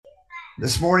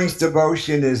This morning's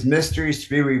devotion is Mysteries to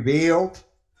be Revealed,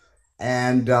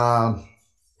 and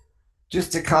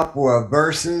just a couple of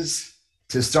verses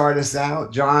to start us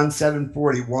out. John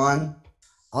 7:41.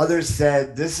 Others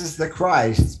said, "This is the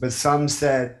Christ," but some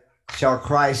said, "Shall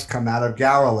Christ come out of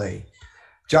Galilee?"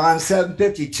 John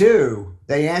 7:52.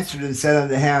 They answered and said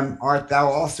unto him, "Art thou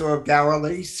also of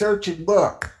Galilee? Search and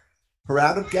look, for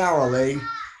out of Galilee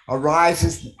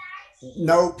arises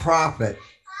no prophet."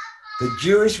 The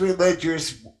Jewish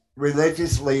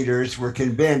religious leaders were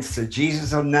convinced that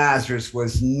Jesus of Nazareth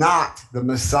was not the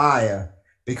Messiah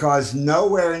because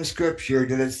nowhere in Scripture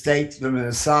did it state the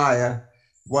Messiah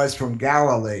was from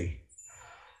Galilee.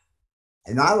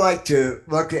 And I like to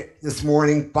look at this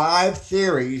morning 5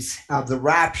 theories of the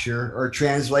rapture or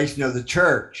translation of the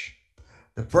church.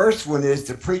 The first one is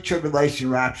the pre-tribulation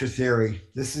rapture theory.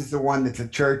 This is the one that the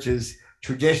church has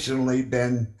traditionally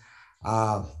been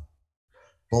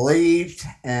believed,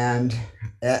 and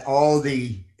all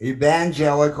the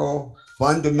evangelical,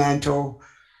 fundamental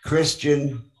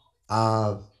Christian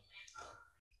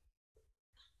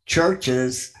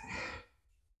churches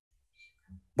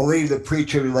believe the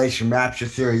pre-tribulation rapture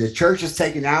theory. The church is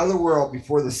taken out of the world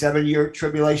before the 7-year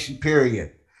tribulation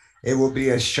period. It will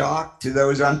be a shock to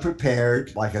those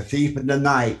unprepared, like a thief in the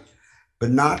night,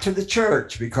 but not to the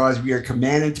church, because we are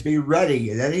commanded to be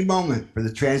ready at any moment for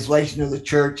the translation of the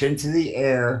church into the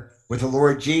air with the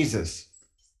Lord Jesus.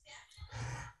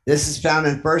 This is found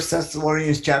in 1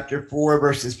 Thessalonians chapter 4,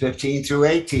 verses 15 through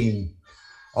 18.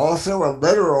 Also, a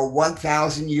literal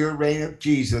 1,000-year reign of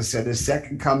Jesus at his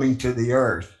second coming to the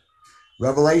earth.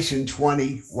 Revelation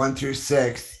 20, 1 through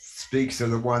 6 speaks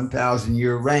of the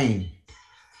 1,000-year reign.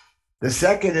 The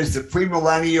second is the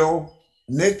premillennial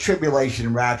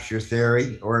mid-tribulation rapture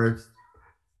theory or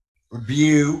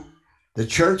view. The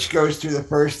church goes through the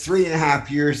first 3.5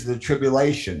 years of the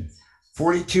tribulation,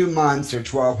 42 months or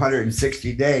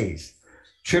 1,260 days.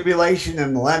 Tribulation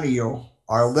and millennial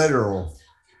are literal.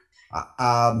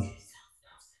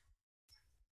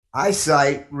 I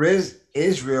cite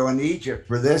Israel and Egypt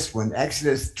for this one.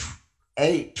 Exodus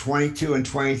 8, 22 and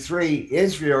 23.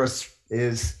 Israel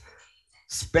is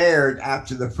spared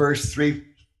after the first 3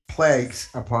 plagues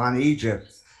upon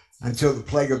Egypt until the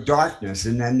plague of darkness.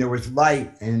 And then there was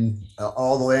light in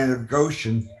all the land of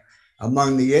Goshen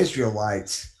among the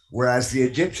Israelites, whereas the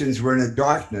Egyptians were in a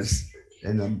darkness.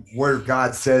 And the word of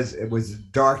God says it was a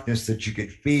darkness that you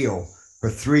could feel for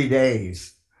 3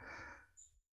 days.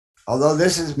 Although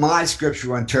this is my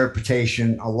scriptural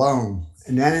interpretation alone.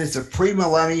 And then it's a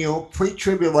premillennial,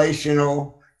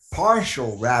 pre-tribulational,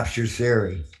 partial rapture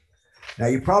theory. Now,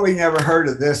 you probably never heard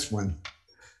of this one,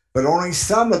 but only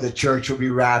some of the church will be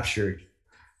raptured.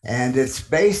 And it's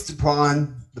based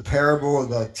upon the parable of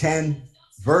the 10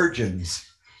 virgins.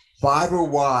 5 were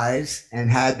wise and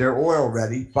had their oil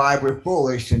ready. 5 were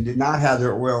foolish and did not have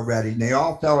their oil ready. And they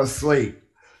all fell asleep.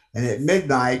 And at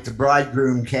midnight, the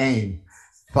bridegroom came.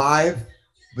 5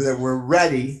 that were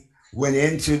ready went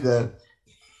into the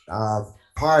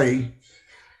party.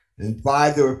 And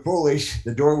 5 that were foolish,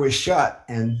 the door was shut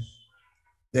and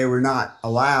they were not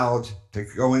allowed to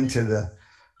go into the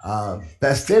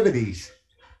festivities.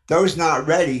 Those not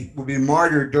ready will be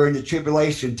martyred during the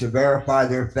tribulation to verify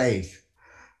their faith.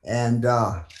 And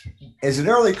as an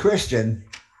early Christian,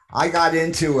 I got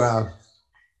into a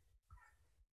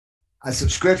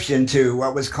subscription to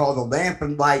what was called the Lamp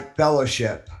and Light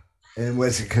Fellowship. And it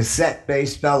was a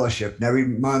cassette-based fellowship. And every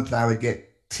month I would get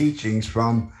teachings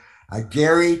from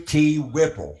Gary T.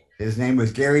 Whipple. His name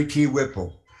was Gary T.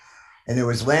 Whipple. And it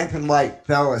was Lamp and Light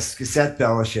cassette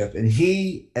fellowship. And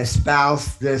he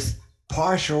espoused this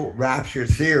partial rapture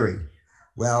theory.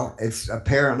 Well, it's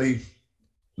apparently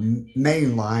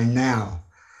mainline now.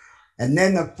 And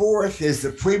then the fourth is the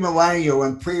premillennial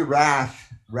and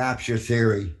pre-wrath rapture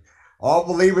theory. All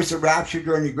believers are raptured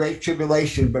during the Great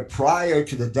Tribulation, but prior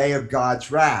to the day of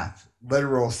God's wrath.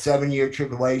 Literal 7-year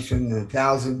tribulation and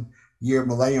 1,000-year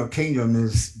millennial kingdom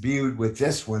is viewed with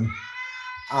this one.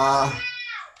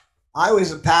 I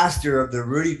was a pastor of the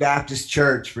Rudy Baptist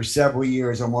Church for several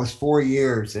years, almost 4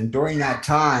 years, and during that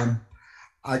time,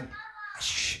 a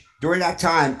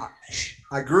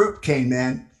group came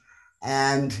in,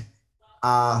 and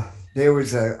there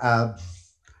was I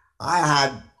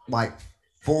had like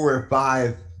 4 or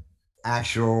 5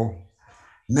 actual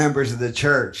members of the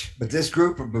church, but this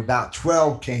group of about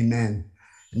 12 came in,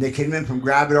 and they came in from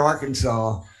Gravette,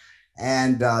 Arkansas.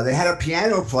 And they had a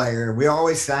piano player. We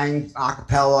always sang a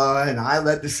cappella, and I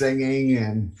led the singing.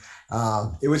 And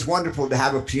it was wonderful to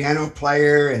have a piano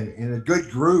player and a good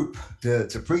group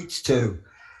to preach to.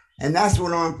 And that's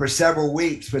went on for several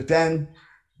weeks. But then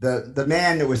the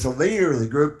man that was the leader of the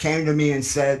group came to me and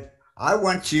said, I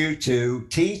want you to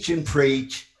teach and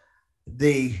preach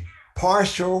the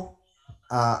partial,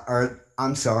 the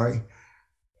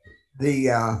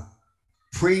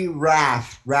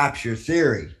pre-wrath rapture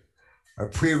theory, or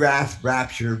pre-wrath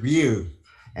rapture view.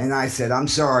 And I said, I'm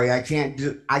sorry, I can't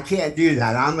do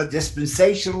that. I'm a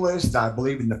dispensationalist. I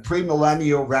believe in the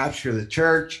premillennial rapture of the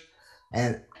church,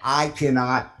 and I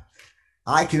cannot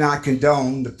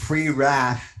condone the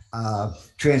pre-wrath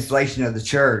translation of the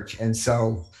church. And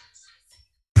so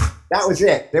that was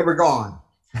it. They were gone.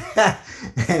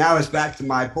 And I was back to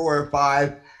my 4 or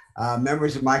 5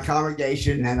 members of my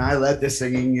congregation, and I led the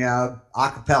singing a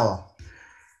cappella.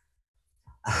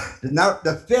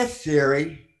 The fifth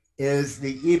theory is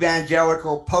the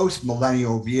evangelical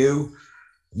post-millennial view.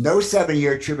 No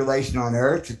 7-year tribulation on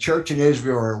earth. The church and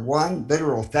Israel are one,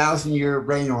 literal 1,000-year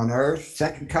reign on earth,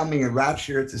 second coming and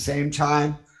rapture at the same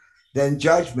time, then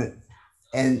judgment.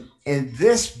 And in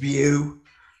this view,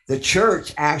 the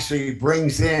church actually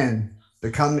brings in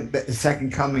the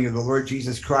second coming of the Lord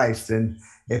Jesus Christ. And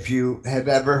if you have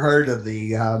ever heard of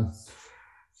the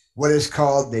what is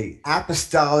called the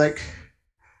apostolic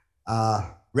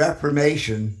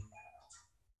Reformation,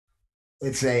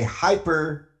 it's a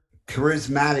hyper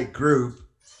charismatic group,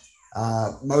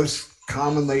 most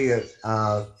commonly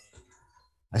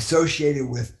associated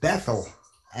with Bethel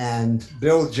and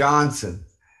Bill Johnson.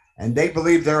 And they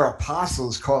believe they're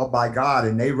apostles called by God,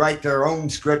 and they write their own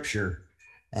scripture.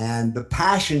 And the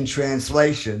Passion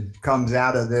Translation comes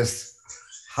out of this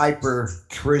hyper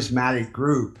charismatic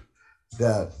group,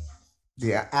 the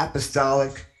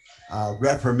Apostolic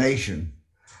Reformation.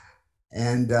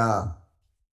 And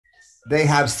they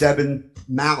have 7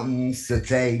 mountains that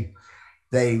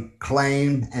they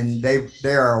claim, and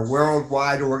they are a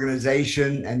worldwide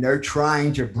organization, and they're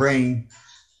trying to bring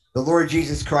the Lord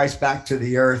Jesus Christ back to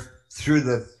the earth through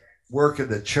the work of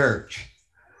the church.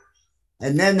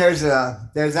 And then there's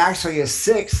actually a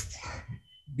 6th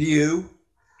view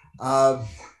of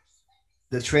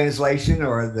the translation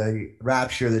or the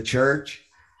rapture of the church.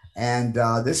 And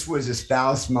this was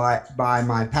espoused by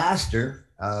my pastor,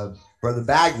 Brother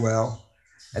Bagwell,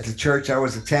 at the church I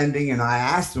was attending. And I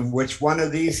asked him which one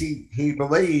of these he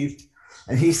believed.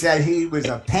 And he said he was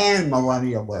a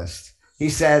pan-millennialist. He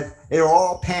said it'll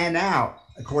all pan out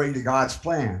according to God's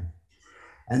plan.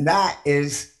 And that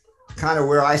is kind of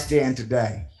where I stand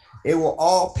today. It will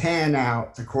all pan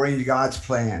out according to God's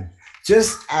plan.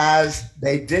 Just as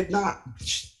they did not,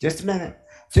 just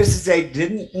as they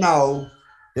didn't know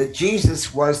that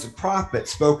Jesus was the prophet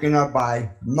spoken of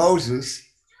by Moses,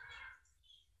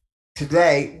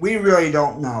 today we really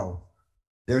don't know.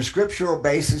 There's scriptural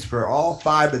basis for all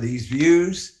 5 of these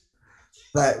views,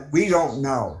 but we don't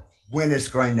know when it's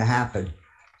going to happen,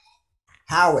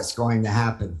 how it's going to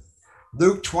happen.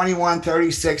 Luke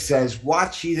 21:36 says,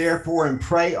 watch ye therefore and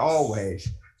pray always,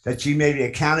 that ye may be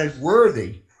accounted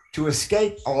worthy to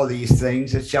escape all these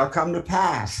things that shall come to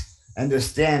pass, and to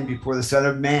stand before the Son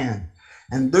of Man.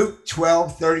 And Luke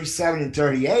 12:37 and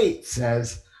 38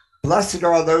 says, blessed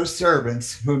are those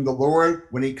servants whom the Lord,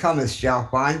 when he cometh, shall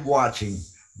find watching.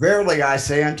 Verily I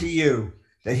say unto you,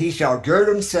 that he shall gird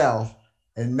himself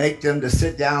and make them to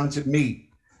sit down to meat,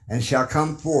 and shall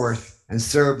come forth and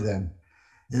serve them.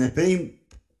 And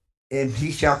if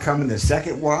he shall come in the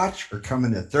 2nd watch, or come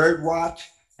in the 3rd watch,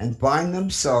 and find them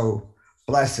so,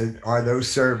 blessed are those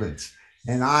servants.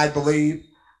 And I believe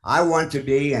I want to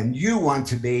be, and you want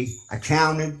to be,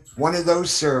 accounted one of those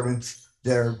servants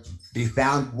that are be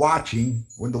found watching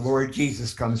when the Lord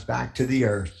Jesus comes back to the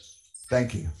earth.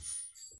 Thank you.